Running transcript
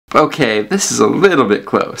Okay, this is a little bit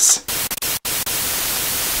close.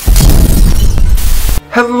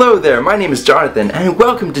 Hello there, my name is Jonathan and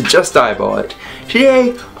welcome to Just Eyeball It.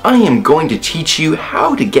 Today, I am going to teach you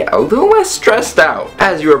how to get a little less stressed out.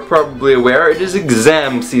 As you are probably aware, it is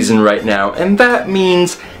exam season right now, and that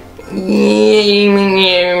means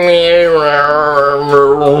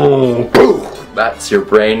that's your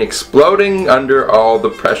brain exploding under all the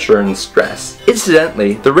pressure and stress.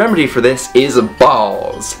 Incidentally, the remedy for this is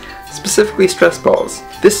balls. Specifically stress balls.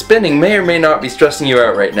 This spinning may or may not be stressing you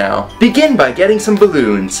out right now. Begin by getting some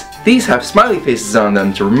balloons. These have smiley faces on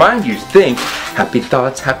them to remind you to think happy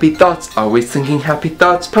thoughts, always thinking happy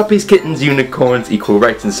thoughts, puppies, kittens, unicorns, equal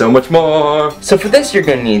rights, and so much more. So for this you're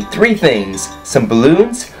going to need three things: some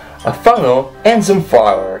balloons, a funnel, and some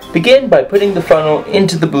flour. Begin by putting the funnel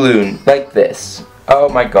into the balloon, like this. Oh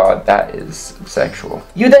my god, that is sexual.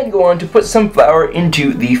 You then go on to put some flour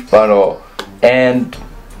into the funnel, and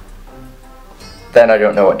then I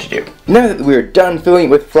don't know what to do. Now that we're done filling it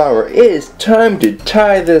with flour, it is time to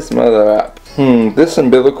tie this mother up. This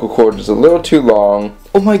umbilical cord is a little too long.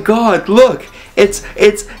 Oh my god, look! It's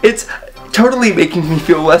totally making me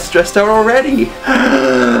feel less stressed out already.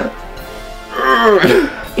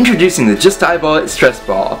 Introducing the Just Eyeball It stress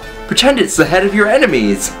ball. Pretend it's the head of your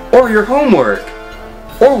enemies, or your homework,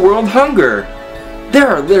 or world hunger. There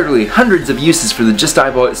are literally hundreds of uses for the Just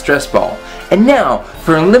Eyeball It stress ball. And now,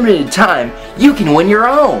 for a limited time, you can win your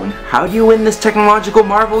own. How do you win this technological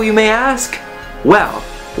marvel, you may ask? Well,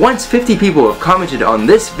 once 50 people have commented on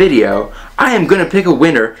this video, I am gonna pick a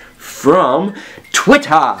winner from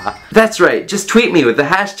Twitter. That's right, just tweet me with the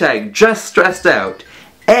hashtag JustStressedOut.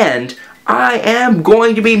 And I am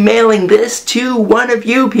going to be mailing this to one of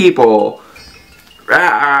you people. What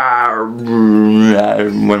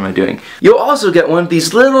am I doing? You'll also get one of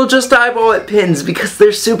these little Just Eyeball It pins because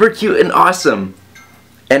they're super cute and awesome.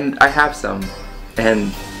 And I have some.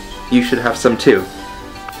 And you should have some too.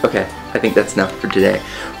 Okay, I think that's enough for today.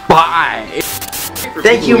 Bye!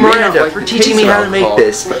 Thank you, Miranda, for teaching me how to make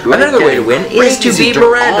this. Another way to win is to beat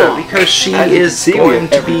Miranda, because she is going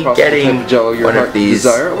to be getting one of these.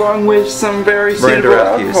 Along with some very Miranda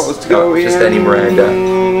alcohols to go in. Just any Miranda.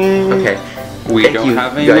 Okay. We don't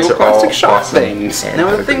have any little plastic shot things.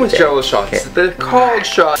 Now the thing with Jello shots is that they're called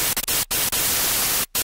shots.